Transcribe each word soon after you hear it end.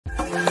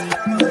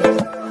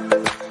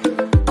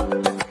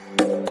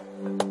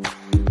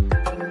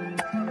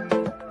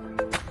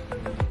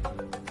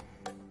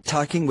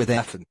Talking with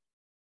Affan.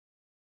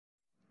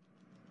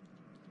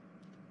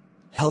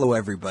 Hello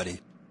everybody.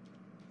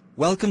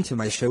 Welcome to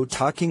my show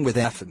Talking with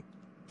Affan.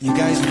 You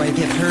guys might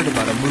have heard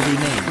about a movie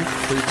named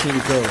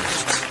 13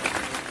 Ghosts.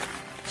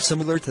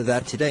 Similar to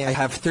that, today I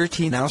have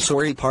 13 now,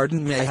 sorry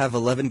pardon me, I have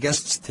 11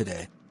 guests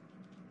today.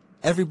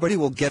 Everybody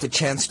will get a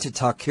chance to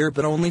talk here,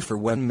 but only for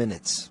 1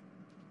 minute.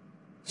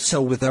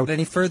 So without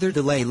any further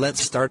delay, let's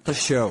start the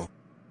show.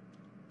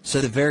 So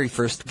the very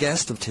first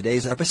guest of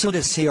today's episode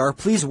is CR.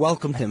 Please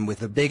welcome him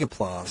with a big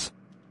applause.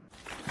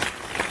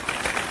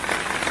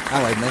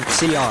 Oh, I meant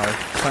CR,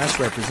 class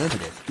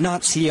representative,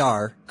 not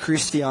CR,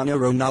 Cristiano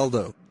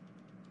Ronaldo.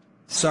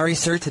 Sorry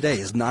sir, today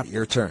is not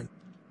your turn.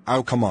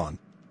 Oh, come on.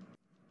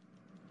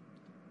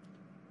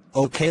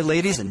 Okay,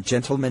 ladies and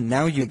gentlemen,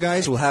 now you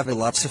guys will have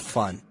lots of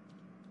fun.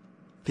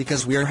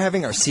 Because we are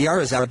having our CR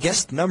as our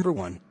guest number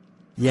 1.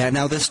 Yeah,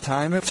 now this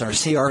time it's our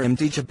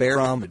CRMD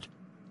Jubair Ahmed.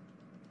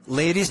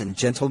 Ladies and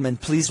gentlemen,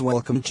 please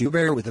welcome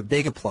Jubair with a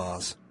big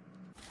applause.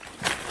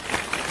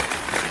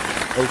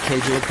 Okay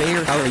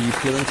Jubair, how are you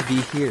feeling to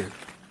be here?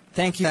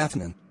 Thank you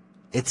Affan.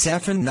 It's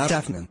Affan, not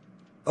Affan.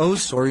 Oh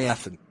sorry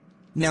Affan.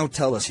 Now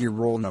tell us your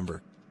roll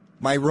number.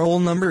 My roll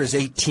number is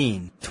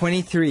 18,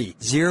 23,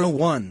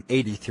 01,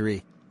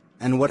 83.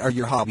 And what are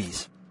your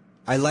hobbies?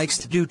 I likes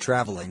to do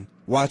traveling,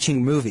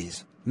 watching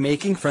movies,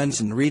 making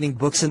friends and reading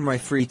books in my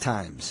free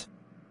times.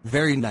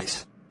 Very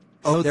nice.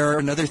 Oh, there are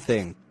another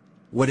thing.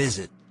 What is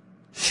it?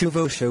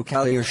 Shuvo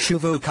Shokali or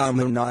Shuvo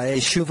Kamunae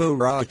Shuvo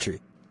Raatri.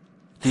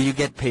 Do you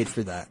get paid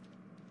for that?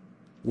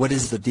 What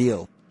is the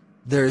deal?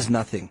 There is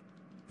nothing.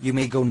 You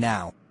may go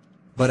now.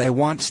 But I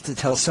want to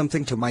tell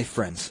something to my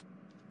friends.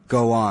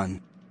 Go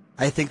on.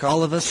 I think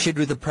all of us should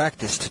do the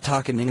practice to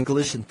talk in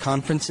English in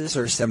conferences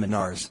or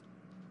seminars.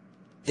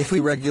 If we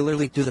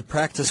regularly do the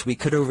practice, we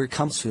could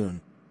overcome soon.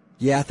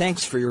 Yeah,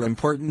 thanks for your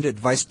important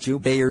advice,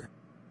 Jubair.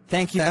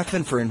 Thank you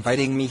Affan for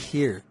inviting me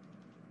here.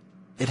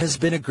 It has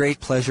been a great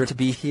pleasure to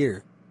be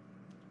here.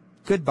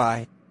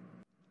 Goodbye.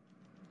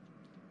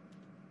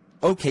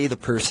 Okay, the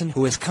person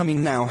who is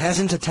coming now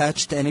hasn't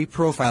attached any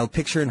profile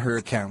picture in her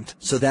account,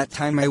 so that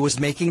time I was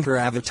making her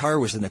avatar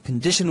was in a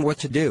condition. What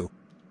to do?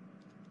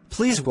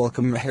 Please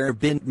welcome Meher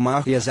bint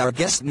Mahi as our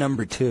guest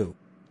number 2.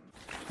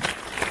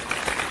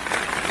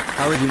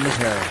 How are you,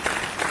 Meher?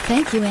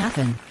 Thank you,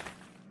 Affan.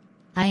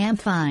 I am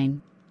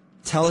fine.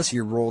 Tell us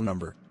your roll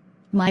number.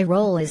 My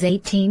roll is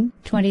 18,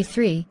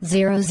 23,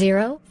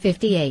 00,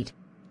 58.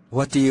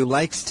 What do you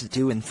likes to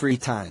do in free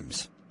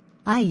times?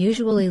 I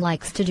usually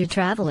likes to do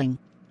traveling.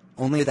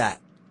 Only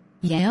that?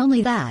 Yeah,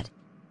 only that.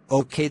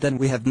 Okay, then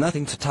we have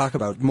nothing to talk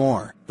about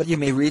more, but you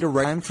may read a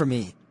rhyme for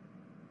me.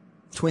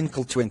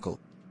 Twinkle, twinkle.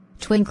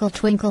 Twinkle,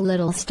 twinkle,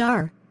 little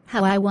star,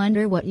 how I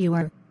wonder what you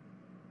are.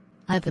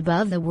 Up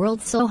above the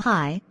world so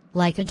high,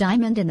 like a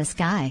diamond in the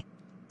sky.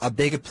 A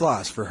big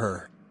applause for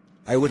her.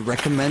 I would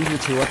recommend you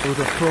to upload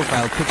a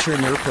profile picture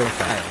in your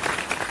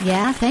profile.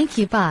 Yeah, thank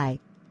you, bye.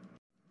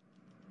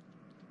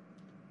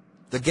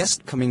 The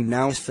guest coming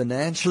now is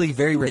financially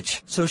very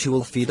rich, so she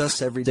will feed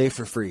us every day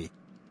for free.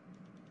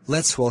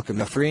 Let's welcome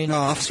Affan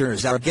officer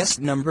as our guest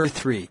number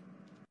 3.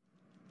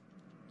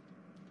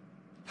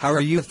 How are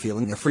you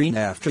feeling, Affan,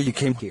 after you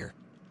came here?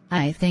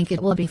 I think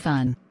it will be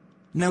fun.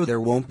 No, there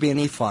won't be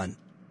any fun.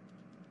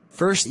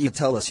 First you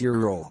tell us your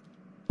role.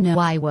 No,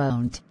 I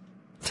won't.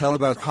 Tell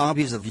about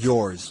hobbies of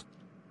yours.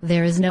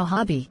 There is no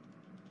hobby.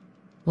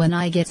 When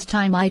I get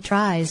time I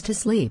tries to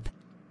sleep.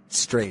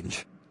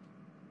 Strange.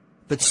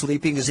 But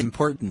sleeping is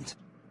important.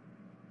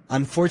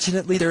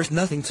 Unfortunately there's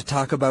nothing to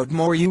talk about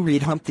more. You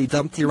read Humpty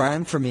Dumpty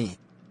rhyme for me.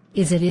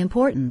 Is it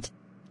important?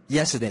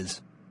 Yes it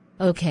is.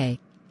 Okay.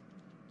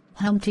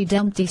 Humpty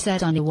Dumpty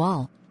sat on a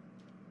wall.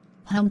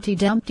 Humpty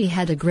Dumpty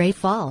had a great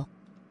fall.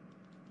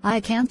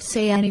 I can't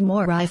say any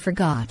more, I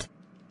forgot.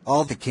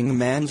 All the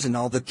kingmans and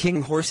all the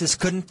king horses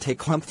couldn't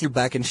take Humpty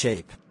back in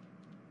shape.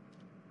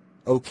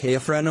 Okay,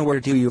 Affan, where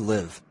do you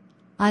live?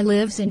 I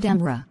lives in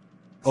Demra.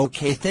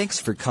 Okay, thanks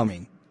for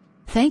coming.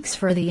 Thanks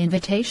for the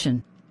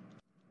invitation.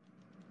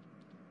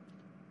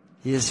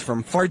 He is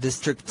from Far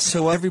District,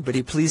 so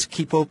everybody please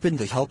keep open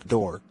the help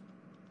door.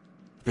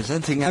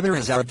 Presenting Aber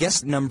as our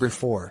guest number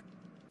 4.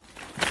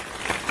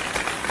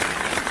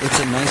 It's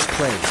a nice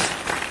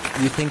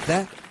place. You think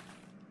that?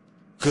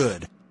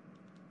 Good.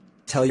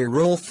 Tell your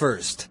roll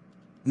first.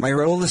 My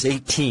roll is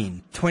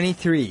 18,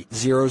 23,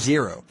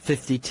 00,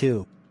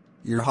 52.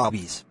 Your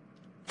hobbies.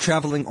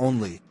 Traveling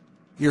only.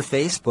 Your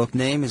Facebook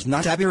name is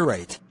not Aber,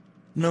 right?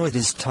 No, it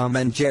is Tom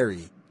and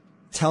Jerry.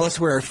 Tell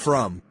us where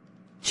from.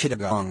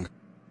 Chittagong.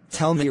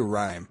 Tell me a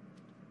rhyme.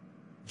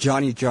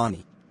 Johnny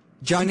Johnny.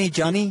 Johnny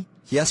Johnny,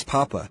 yes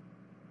papa.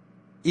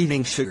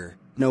 Eating sugar,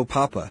 no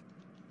papa.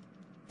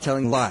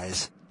 Telling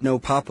lies, no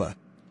papa.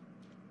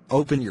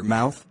 Open your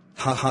mouth,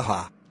 ha ha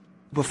ha.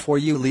 Before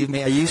you leave,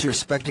 may I use your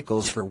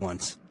spectacles for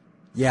once?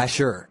 Yeah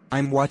sure,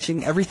 I'm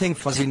watching everything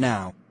fuzzy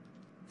now.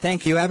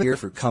 Thank you Aber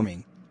for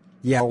coming.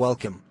 Yeah,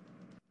 welcome.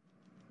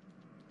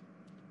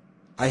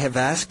 I have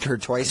asked her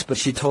twice, but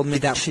she told me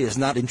that she is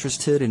not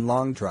interested in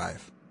long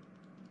drive.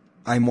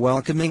 I'm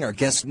welcoming our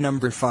guest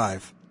number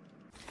 5.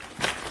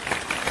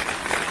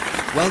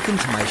 Welcome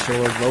to my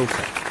show,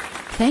 Aloka.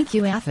 Thank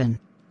you, Affan.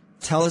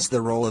 Tell us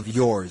the role of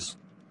yours.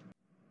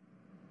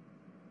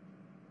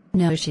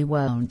 No, she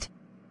won't.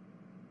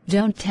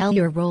 Don't tell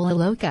your role,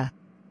 Aloka.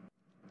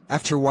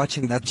 After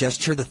watching that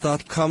gesture, the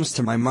thought comes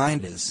to my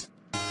mind is...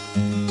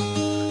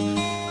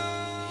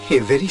 A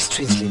very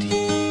strange lady.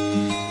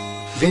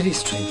 Very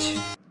strange.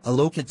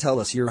 Aloka,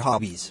 tell us your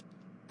hobbies.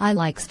 I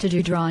likes to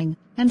do drawing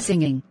and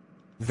singing.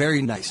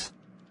 Very nice.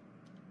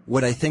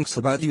 What I think's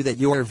about you that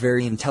you are a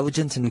very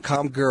intelligent and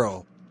calm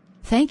girl.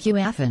 Thank you,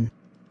 Affan.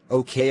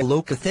 Okay,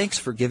 Aloka, thanks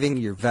for giving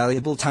your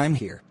valuable time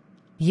here.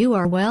 You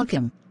are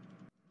welcome.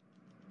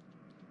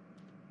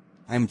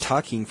 I'm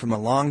talking from a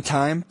long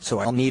time, so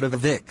I'll need a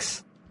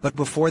Vicks. But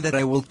before that,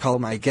 I will call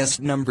my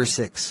guest number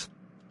 6.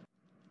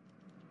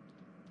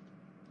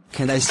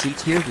 Can I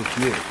sit here with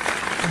you?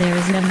 There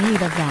is no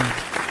need of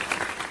that.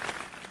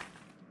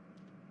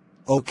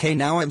 Okay,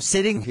 now I'm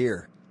sitting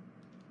here.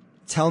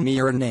 Tell me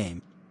your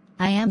name.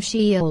 I am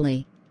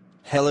Shioli.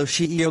 Hello,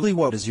 Shioli,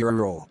 what is your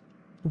role?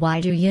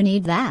 Why do you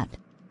need that?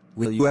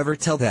 Will you ever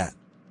tell that?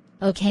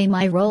 Okay,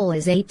 my role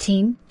is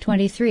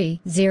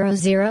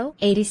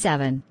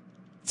 18230087.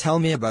 Tell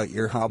me about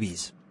your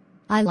hobbies.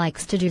 I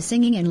likes to do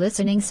singing and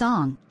listening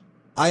song.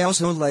 I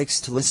also likes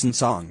to listen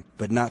song,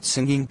 but not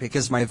singing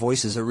because my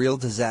voice is a real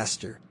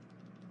disaster.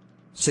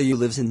 So you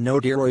lives in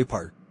Nodiroy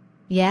Park?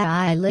 Yeah,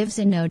 I lives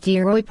in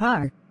Nodiroy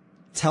Park.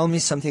 Tell me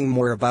something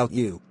more about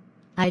you.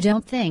 I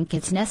don't think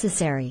it's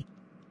necessary.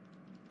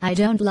 I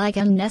don't like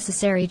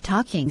unnecessary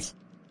talkings.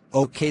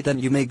 Okay, then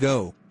you may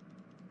go.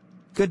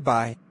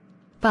 Goodbye.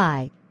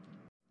 Bye.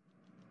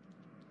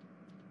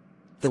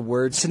 The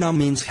word Sana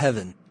means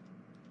heaven.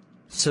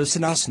 So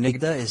Sana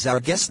Snigdha is our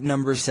guest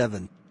number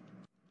 7.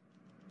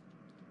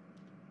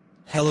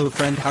 Hello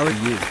friend, how are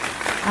you?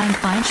 I'm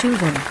fine,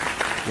 Shubham.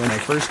 When I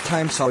first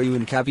time saw you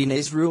in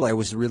Cabinet's rule, I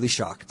was really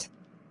shocked.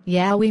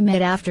 Yeah, we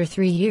met after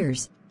 3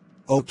 years.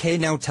 Okay,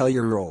 now tell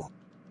your role.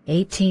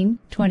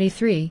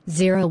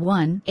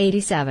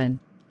 18230187.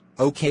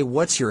 Okay,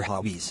 what's your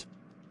hobbies?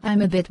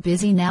 I'm a bit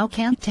busy now,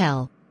 can't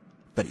tell.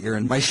 But you're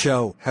in my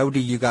show, how do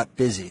you got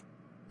busy?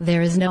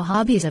 There is no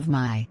hobbies of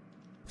mine.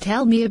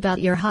 Tell me about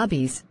your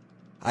hobbies.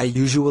 I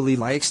usually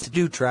likes to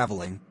do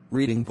traveling,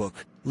 reading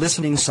book,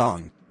 listening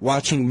song,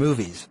 watching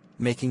movies,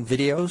 making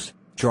videos,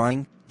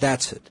 drawing,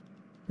 that's it.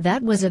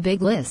 That was a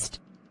big list.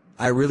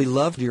 I really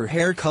loved your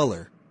hair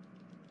color.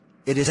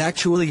 It is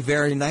actually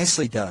very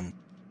nicely done.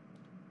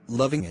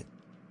 Loving it.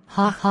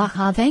 Ha ha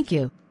ha, thank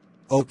you.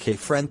 Okay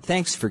friend,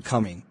 thanks for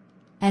coming.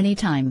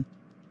 Anytime.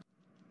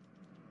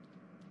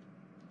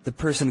 The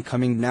person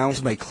coming now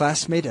is my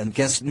classmate and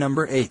guest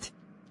number 8.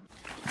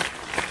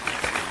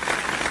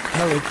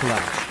 Hello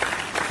class.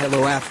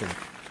 Hello Affan.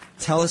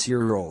 Tell us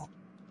your role.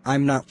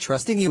 I'm not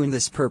trusting you in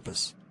this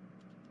purpose.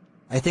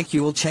 I think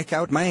you will check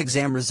out my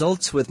exam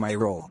results with my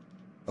role.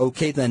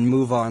 Okay, then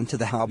move on to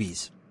the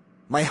hobbies.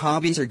 My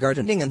hobbies are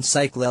gardening and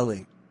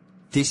cycling.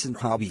 Decent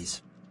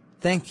hobbies.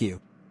 Thank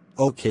you.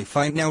 Okay,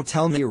 fine, now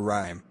tell me a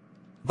rhyme.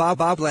 Bob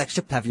black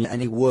ship, have you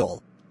any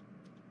wool?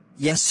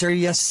 Yes sir,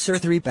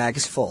 3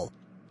 bags full.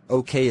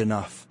 Okay,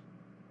 enough.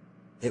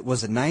 It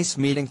was a nice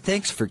meeting,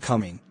 thanks for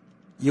coming.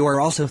 You are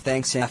also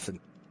thanks,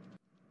 Affan.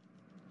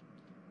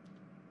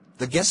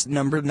 The guest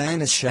number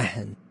 9 is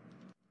Shahan.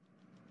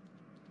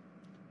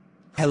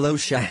 Hello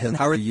Shahan,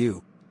 how are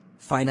you?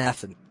 Fine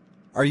Affan.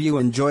 Are you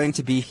enjoying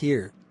to be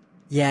here?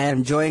 Yeah,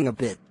 enjoying a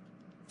bit.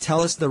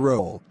 Tell us the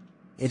role.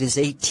 It is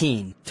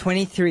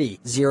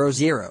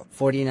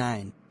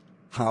 18230049.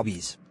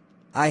 Hobbies.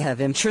 I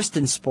have interest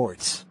in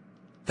sports.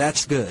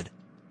 That's good.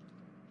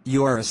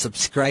 You are a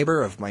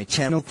subscriber of my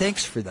channel,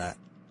 thanks for that.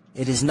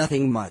 It is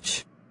nothing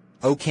much.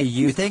 Okay,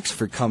 you thanks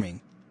for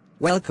coming.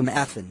 Welcome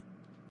Affan.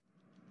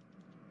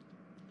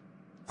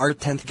 Our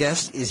 10th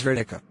guest is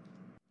Redika.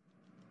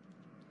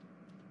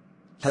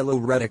 Hello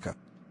Redika.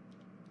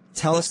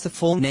 Tell us the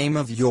full name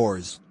of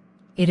yours.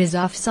 It is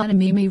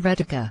Afsanamimi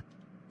Redika.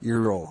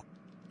 Your role.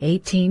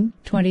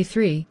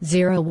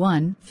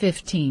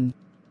 18230115.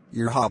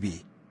 Your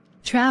hobby.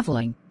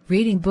 Traveling,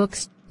 reading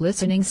books,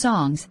 listening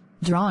songs,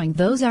 drawing,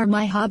 those are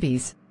my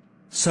hobbies.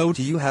 So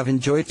do you have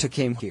enjoyed to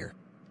came here?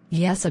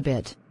 Yes, a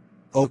bit.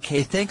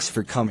 Okay, thanks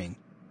for coming.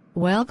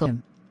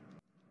 Welcome.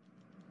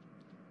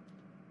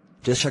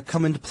 Disha,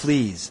 come and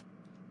please.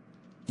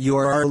 You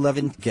are our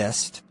 11th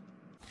guest.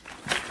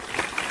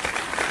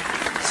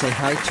 Say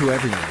hi to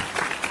everyone.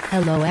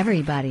 Hello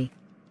everybody.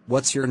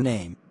 What's your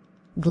name?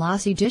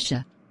 Glossy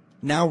Disha.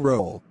 Now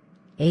roll.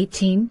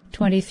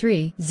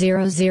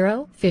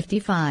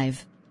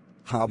 18230055.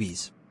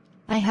 Hobbies.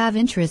 I have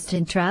interest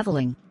in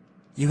traveling.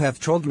 You have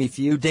trolled me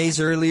few days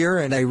earlier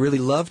and I really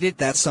loved it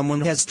that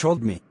someone has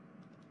trolled me.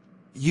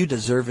 You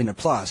deserve an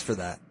applause for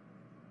that.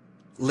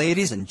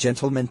 Ladies and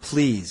gentlemen,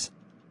 please.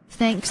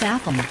 Thanks,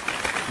 Affan.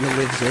 You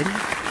lives in?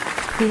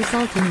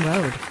 Sultan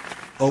Road.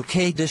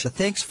 Okay, Disha,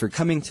 thanks for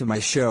coming to my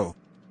show.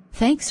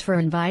 Thanks for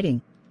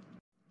inviting.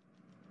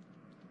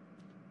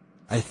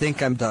 I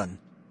think I'm done.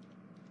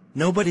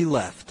 Nobody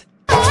left.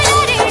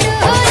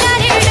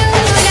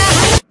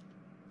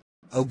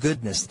 Oh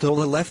goodness,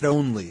 Dola left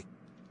only.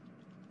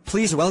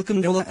 Please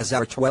welcome Dola as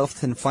our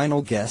 12th and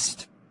final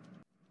guest.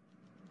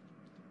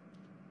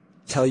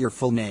 Tell your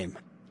full name.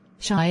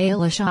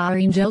 Shaila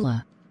Shahrin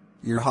Dola.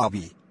 Your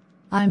hobby.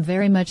 I'm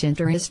very much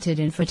interested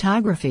in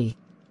photography.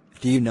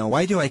 Do you know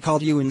why I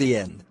called you in the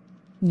end?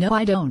 No,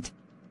 I don't.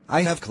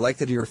 I have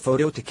collected your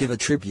photo to give a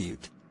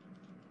tribute.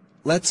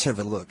 Let's have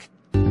a look.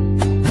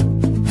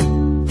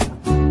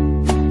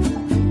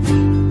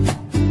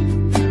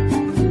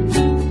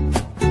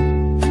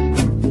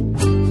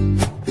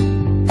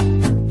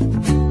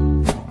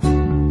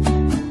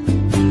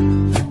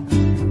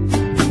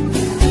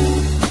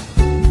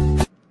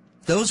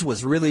 Those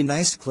was really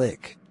nice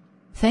click.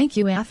 Thank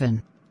you,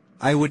 Affan.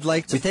 I would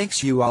like to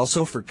thank you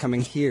also for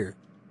coming here.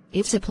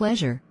 It's a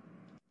pleasure.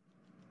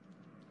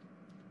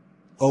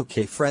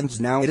 Okay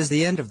friends, now it is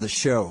the end of the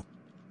show.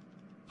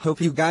 Hope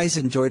you guys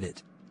enjoyed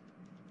it.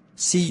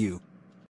 See you.